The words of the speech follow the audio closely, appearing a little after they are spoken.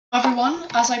Everyone,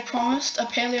 as I promised, a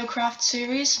paleocraft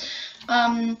series.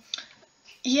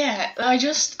 Yeah,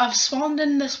 I've spawned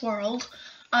in this world,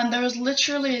 and there was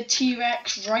literally a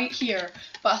T-Rex right here,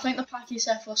 but I think the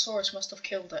Pachycephalosaurus must have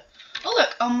killed it. Oh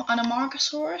look, an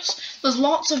Amargasaurus. There's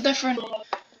lots of different.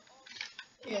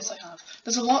 Yes, I have.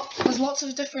 There's lots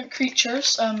of different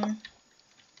creatures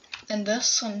in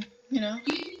this, and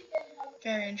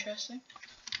very interesting.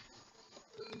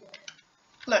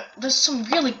 Look, there's some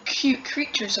really cute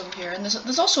creatures over here, and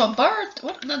there's also a bird.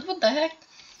 What the heck?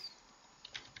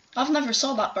 I've never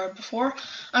saw that bird before.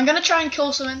 I'm gonna try and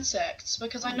kill some insects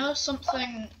because I know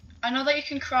something. I know that you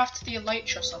can craft the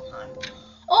elytra somehow.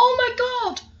 Oh my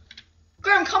god!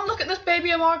 Graham, come look at this baby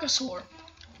Amargasaur.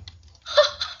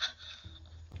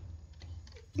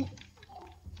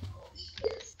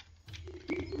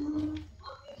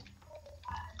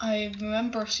 I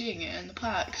remember seeing it in the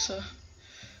pack, so.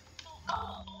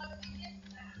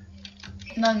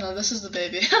 No, this is the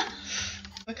baby.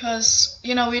 Because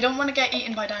we don't want to get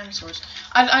eaten by dinosaurs.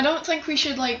 I don't think we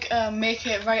should make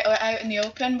it right out in the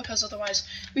open, because otherwise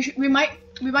we should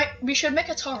make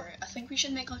a turret. I think we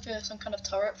should make some kind of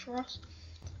turret for us,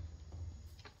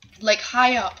 like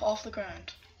high up off the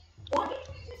ground.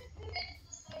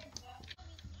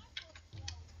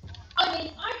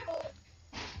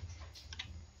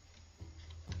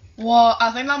 Well,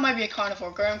 I think that might be a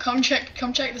carnivore. Graham, come check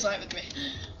this out with me.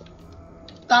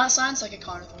 That sounds like a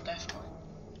carnivore, definitely.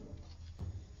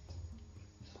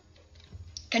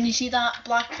 Can you see that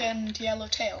black and yellow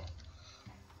tail?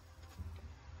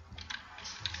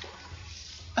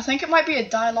 I think it might be a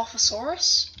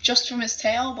Dilophosaurus, just from its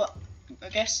tail, but I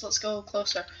guess let's go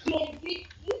closer.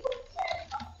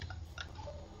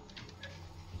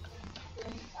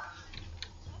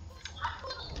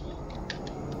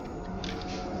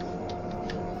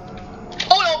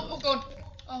 Oh no! Oh god!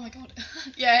 Oh my god.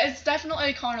 Yeah, it's definitely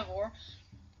a carnivore.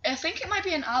 I think it might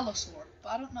be an allosaur, but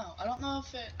I don't know. I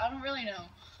don't really know.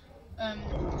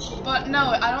 But no,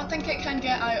 I don't think it can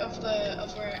get out of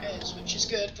where it is, which is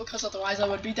good, because otherwise I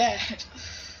would be dead.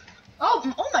 Oh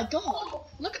my god!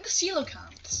 Look at the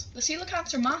coelacanths. The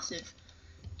coelacanths are massive.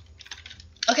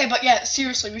 Okay, but yeah,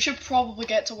 seriously, we should probably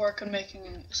get to work on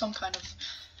making some kind of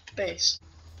base.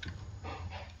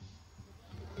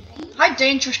 How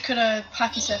dangerous could a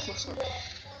Pachycephalosaurus?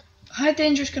 How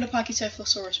dangerous could a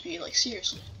Pachycephalosaurus be? Like,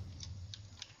 seriously.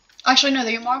 Actually, no.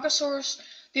 The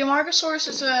Amargasaurus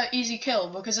is a easy kill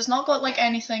because it's not got like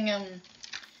anything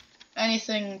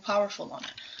powerful on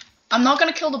it. I'm not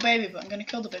gonna kill the baby, but I'm gonna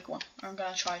kill the big one. Or I'm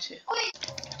gonna try to.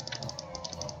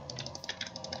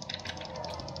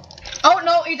 Oh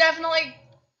no, he definitely.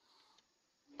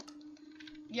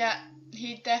 Yeah,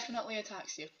 he definitely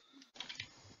attacks you.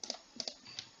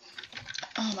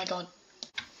 Oh my god.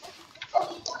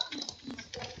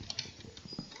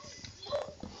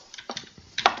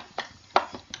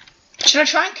 Should I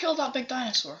try and kill that big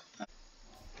dinosaur?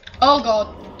 Oh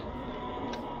god.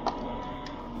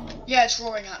 Yeah, it's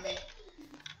roaring at me.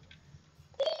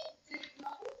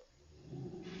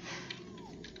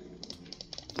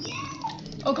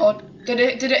 Oh god. Did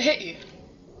it hit you?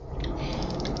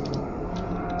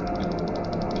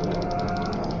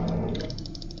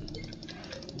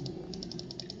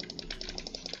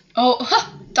 Oh,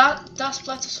 that's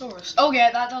Spletosaurus. Oh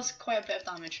yeah, that does quite a bit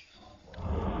of damage.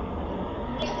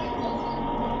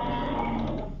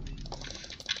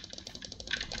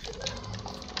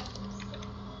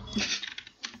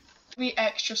 Be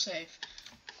extra safe.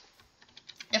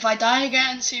 If I die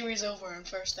again, series over in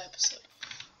first episode.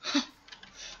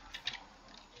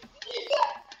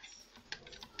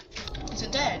 Is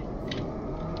it dead?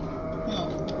 No.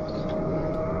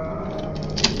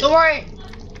 Don't worry.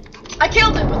 I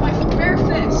killed it with my bare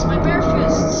fists. My bare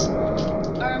fists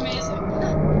are amazing.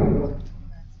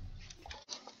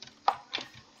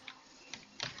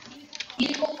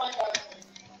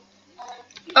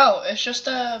 Oh, it's just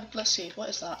let's see, what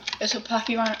is that? It's a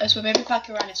baby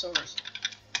Pachyrhinosaurus.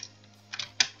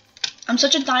 I'm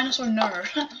such a dinosaur nerd.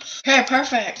 Okay,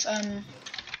 perfect.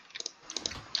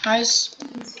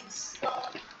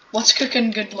 What's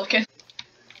cooking good looking?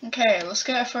 Okay, let's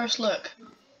get a first look.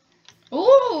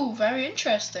 Ooh, very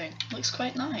interesting. Looks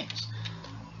quite nice.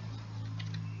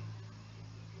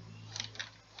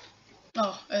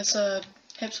 Oh, it's a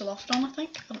Hypsilophodon, I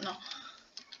think. I don't know.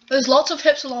 There's lots of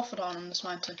Hypsilophodon on this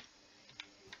mountain.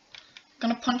 I'm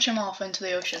gonna punch him off into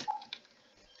the ocean.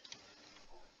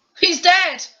 He's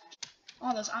dead!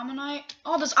 Oh, there's ammonite.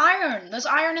 Oh, there's iron! There's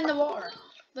iron in the water.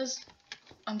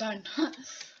 I'm down.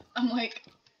 I'm like,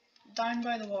 down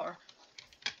by the water.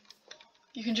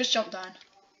 You can just jump down.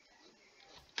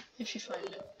 If you find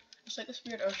it. It's like this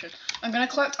weird ocean. I'm gonna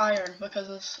collect iron because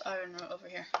there's iron right over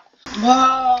here.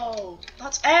 Whoa,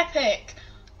 that's epic!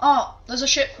 Oh, there's a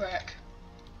shipwreck.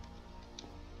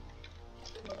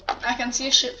 I can see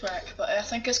a shipwreck, but I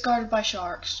think it's guarded by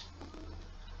sharks.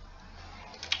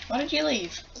 Why did you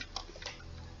leave?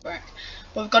 Right.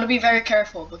 But we've got to be very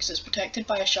careful because it's protected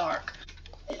by a shark.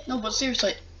 No, but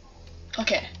seriously.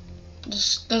 Okay.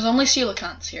 There's only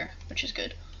coelacanths here, which is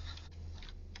good.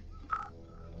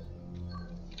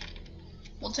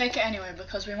 We'll take it anyway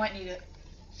because we might need it.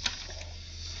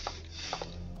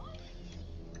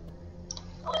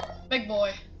 Big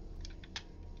boy.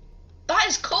 That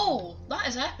is cool. That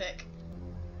is epic.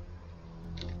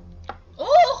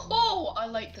 Oh, I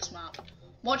like this map.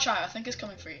 Watch out, I think it's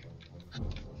coming for you.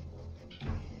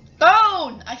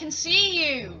 Bone! I can see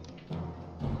you!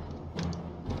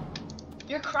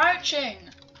 You're crouching!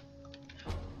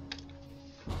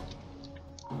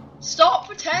 Stop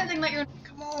pretending that you're—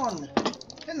 Come on!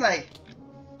 Didn't they?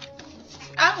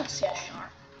 I don't see a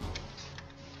shark.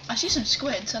 I see some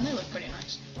squids and they look pretty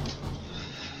nice.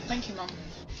 Thank you, Mum.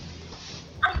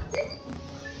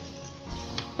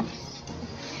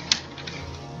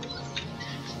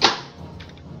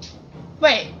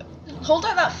 Wait, hold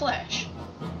out that flesh.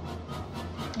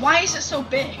 Why is it so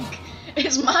big?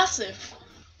 It's massive.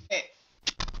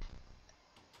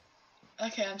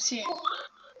 Okay, I'm seeing.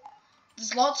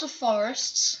 There's lots of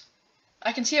forests.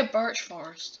 I can see a birch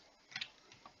forest.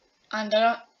 And I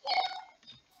don't.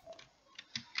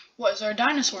 What, is there a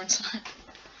dinosaur inside?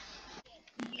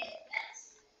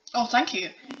 Oh, thank you.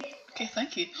 Okay,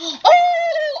 thank you.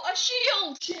 Oh, a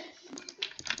shield!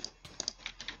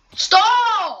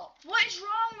 Stop! What is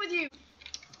wrong with you?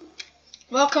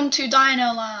 Welcome to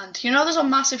Dino Land. You know there's a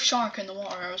massive shark in the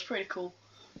water. It was pretty cool.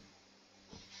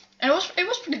 And it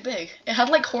was pretty big. It had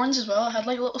like horns as well. It had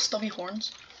like little stubby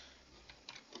horns.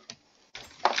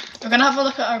 We're gonna have a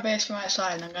look at our base from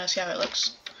outside and I'm gonna see how it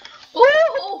looks.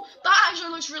 Oh, that actually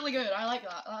looks really good. I like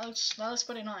that. That looks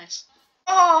pretty nice.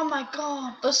 Oh my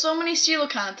god, there's so many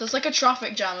coelacanths. There's like a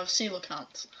traffic jam of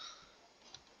coelacanths.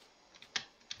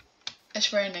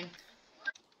 It's raining.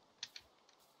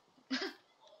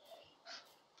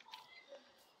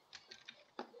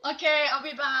 Okay, I'll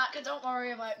be back. Don't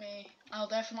worry about me. I'll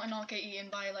definitely not get eaten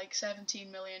by like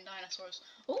 17 million dinosaurs.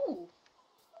 Ooh.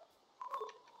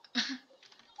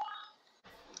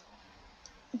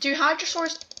 Do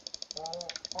hadrosaurs?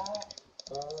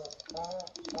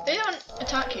 They don't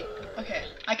attack you. Okay,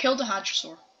 I killed a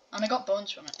hadrosaur and I got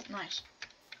bones from it. Nice.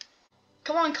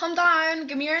 Come on, come down.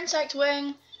 Give me your insect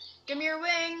wing. Give me your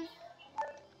wing.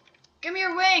 Give me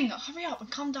your wing. Hurry up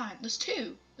and come down. There's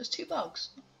two. There's two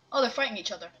bugs. Oh, they're fighting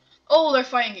each other. Oh, they're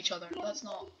fighting each other. That's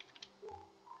not.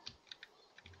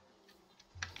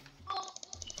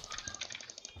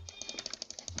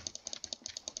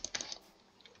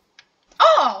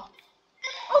 Oh!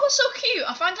 Oh, that's so cute.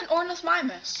 I found an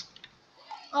ornithmimus.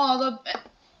 Oh,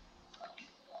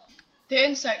 the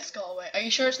insects got away. Are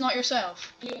you sure it's not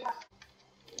yourself? Yeah.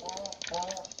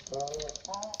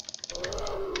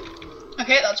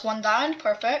 Okay, that's one down.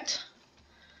 Perfect.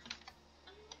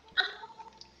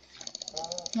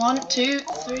 1, 2,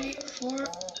 3, 4,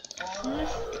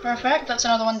 5. Perfect. That's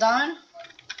another one down.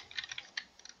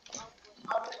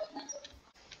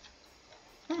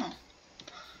 Oh.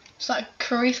 Is that a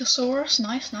Corythosaurus?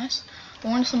 Nice, nice.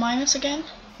 Ornithomimus again.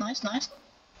 Nice, nice.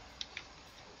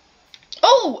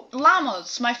 Oh,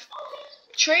 llamas.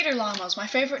 Trader llamas, my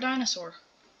favorite dinosaur.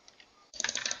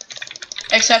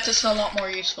 Except it's a lot more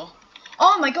useful.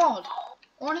 Oh my god!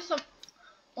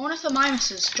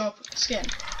 Ornithomimuses drop skin.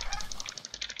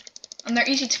 And they're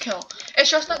easy to kill. It's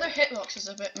just that their hitbox is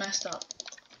a bit messed up.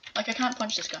 Like, I can't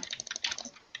punch this guy.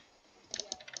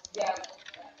 Yeah.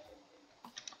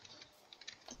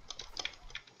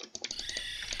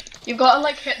 You've got to,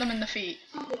 like, hit them in the feet.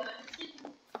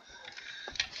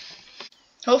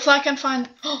 Hopefully I can find...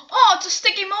 Oh, it's a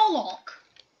sticky moloch!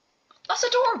 That's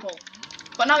adorable!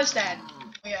 But now it's dead.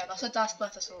 Oh, yeah, that's a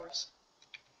Daspletosaurus.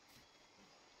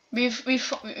 Me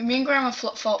and Grandma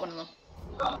fought one of them.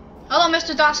 Hello,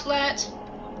 Mr. Dasplet!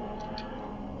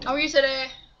 How are you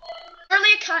today?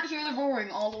 Apparently I can't hear the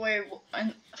roaring all the way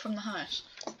from the house.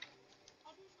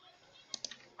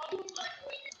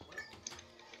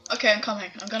 Okay, I'm coming.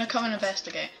 I'm gonna come and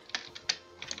investigate.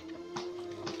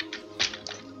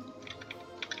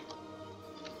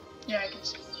 Yeah, I can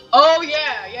see. Oh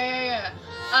yeah.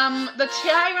 The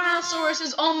Tyrannosaurus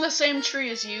is on the same tree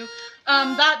as you.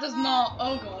 That does not.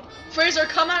 Oh god. Fraser,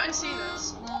 come out and see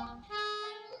this.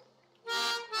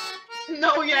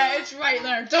 No, yeah, it's right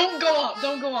there. Don't go up.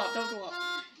 Don't go up. Don't go up.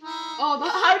 Oh,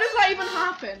 how does that even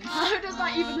happen? How does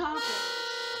that even happen?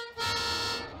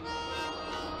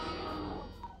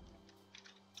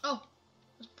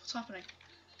 What's happening?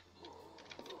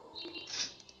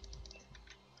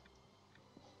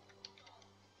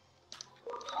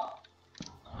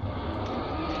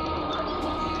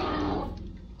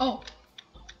 Oh.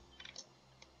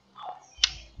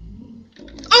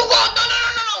 Oh god, no, no,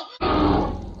 no, no,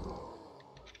 no!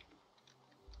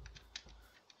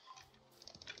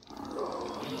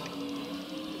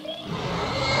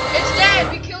 It's dead!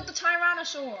 We killed the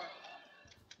Tyrannosaur!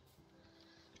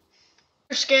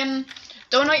 Your skin.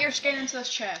 Donate your skin into this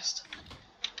chest.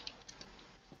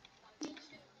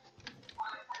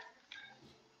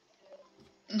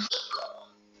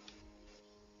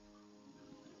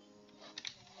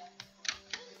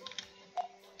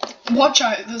 Watch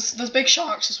out, there's big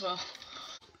sharks as well.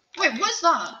 Wait, what's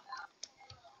that?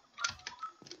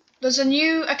 There's a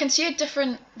new, I can see a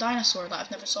different dinosaur that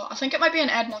I've never saw. I think it might be an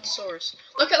Edmontosaurus.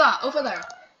 Look at that, over there.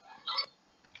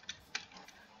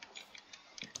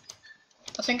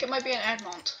 I think it might be an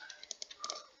Edmont.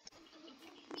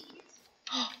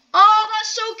 Oh,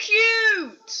 that's so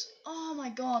cute! Oh my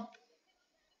god.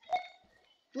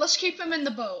 Let's keep him in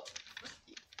the boat.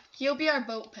 He'll be our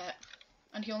boat pet,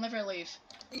 and he'll never leave.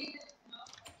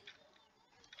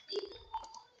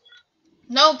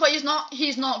 No, but he's not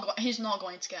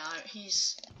going to get out.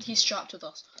 He's trapped with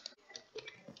us.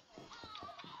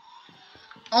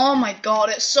 Oh my god,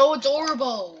 it's so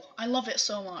adorable. I love it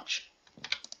so much.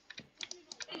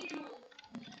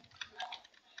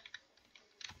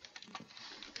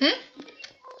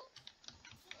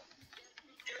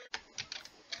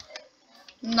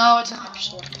 No, it's a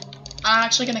hamster. I'm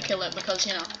actually gonna kill it because,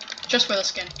 you know, just for the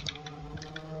skin.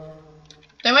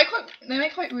 They make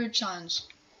quite rude sounds.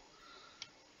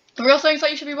 The real things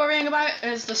that you should be worrying about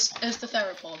is the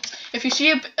theropods. If you see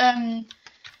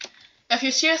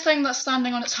a thing that's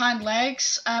standing on its hind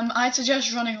legs, I'd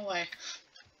suggest running away.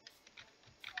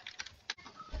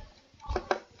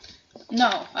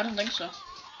 No, I don't think so.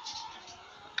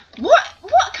 What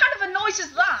kind of a noise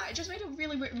is that? It just made a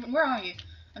really weird. Where are you?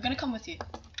 I'm gonna come with you.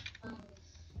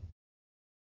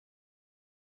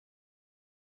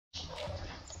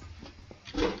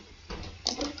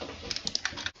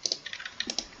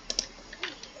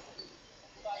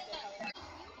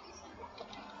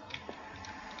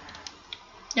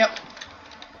 Yep.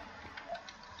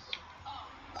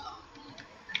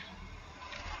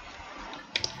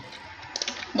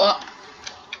 What?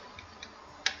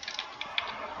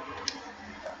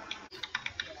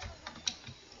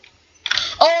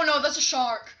 Oh no, that's a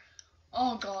shark.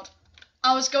 Oh god.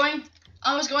 I was going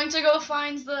to go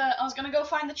find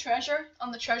the treasure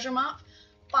on the treasure map,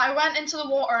 but I went into the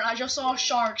water and I just saw a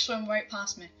shark swim right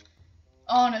past me.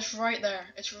 Oh, and it's right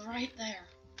there. It's right there.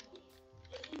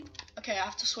 Okay, I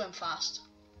have to swim fast.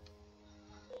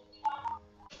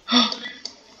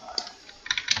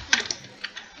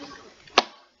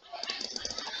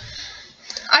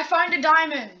 I found a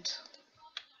diamond.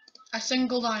 A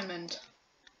single diamond.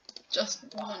 Just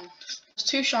one. There's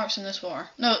 2 sharks in this water.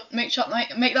 No, make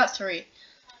that 3.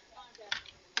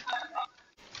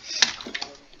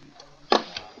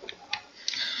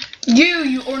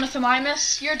 You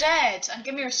ornithomimus, you're dead, and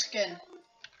give me your skin.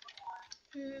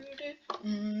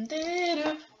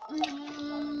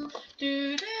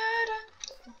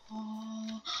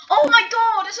 Oh my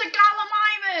god, it's a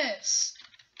Gallimimus!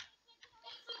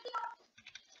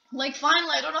 Like,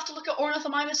 finally, I don't have to look at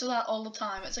ornithomimus all the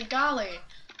time. It's a galley.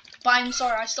 But I'm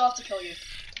sorry, I still have to kill you.